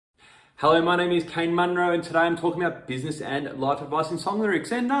Hello, my name is Kane Munro, and today I'm talking about business and life advice in song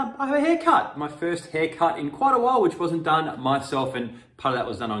lyrics. And I have a haircut, my first haircut in quite a while, which wasn't done myself, and part of that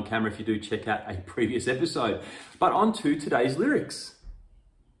was done on camera if you do check out a previous episode. But on to today's lyrics.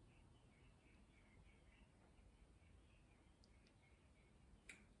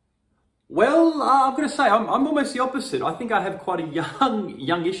 Well, I've got to say, I'm almost the opposite. I think I have quite a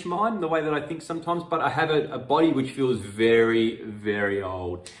youngish mind, the way that I think sometimes, but I have a body which feels very, very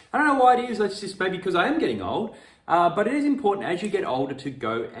old. I don't know why it is, it's just maybe because I am getting old, but it is important as you get older to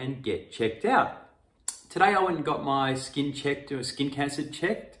go and get checked out. Today I went and got my skin checked, or skin cancer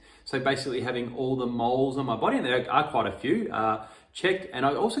checked. So basically having all the moles on my body, and there are quite a few, checked. And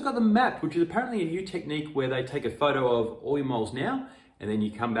I also got them mapped, which is apparently a new technique where they take a photo of all your moles now, and then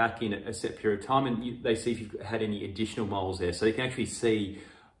you come back in a set period of time and they see if you've had any additional moles there. So they can actually see,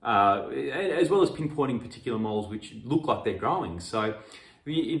 as well as pinpointing particular moles which look like they're growing. So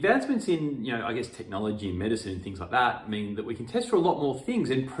the advancements in, I guess technology and medicine and things like that mean that we can test for a lot more things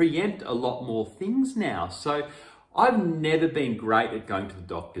and preempt a lot more things now. So I've never been great at going to the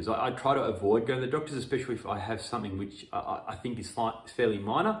doctors. I try to avoid going to the doctors, especially if I have something which I think is fairly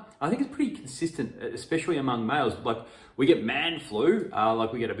minor. I think it's pretty consistent, especially among males. Like we get man flu,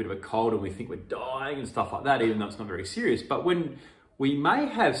 like we get a bit of a cold and we think we're dying and stuff like that, even though it's not very serious. But when we may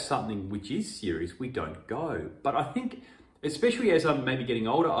have something which is serious, we don't go. But I think, especially as I'm maybe getting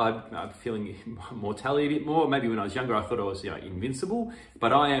older, I'm feeling mortality a bit more. Maybe when I was younger, I thought I was invincible,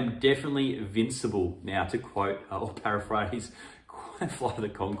 but I am definitely invincible now, to quote or paraphrase Flight of the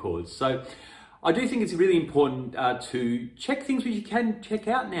Conchords. So I do think it's really important to check things which you can check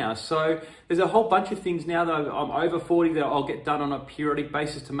out now. So there's a whole bunch of things now that I'm over 40 that I'll get done on a periodic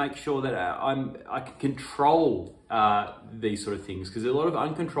basis to make sure that I can control these sort of things, because there are a lot of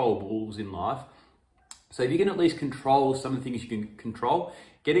uncontrollables in life. So if you can at least control some of the things you can control,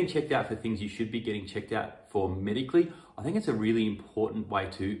 getting checked out for things you should be getting checked out for medically, I think it's a really important way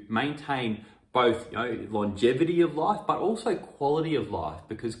to maintain both longevity of life, but also quality of life,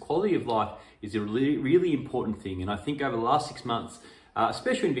 because quality of life is a really, really important thing. And I think over the last 6 months,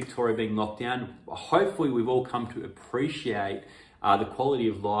 especially in Victoria being locked down, hopefully we've all come to appreciate the quality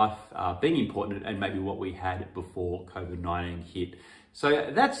of life being important, and maybe what we had before COVID-19 hit.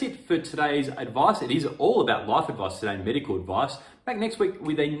 So that's it for today's advice. It is all about life advice today, medical advice. Back next week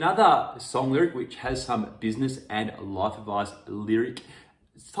with another song lyric which has some business and life advice lyric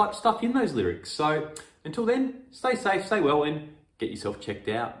type stuff in those lyrics. So until then, stay safe, stay well, and get yourself checked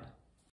out.